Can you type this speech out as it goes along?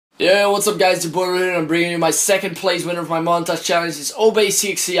Yeah, what's up guys, it's your boy and I'm bringing you my second place winner of my montage challenge. It's Obey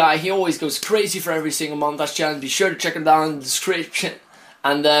CXZI. He always goes crazy for every single montage challenge. Be sure to check him down in the description.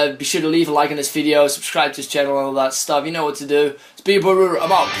 And be sure to leave a like on this video, subscribe to his channel and all that stuff. You know what to do. It's your boy,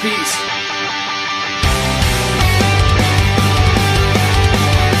 I'm out. Peace.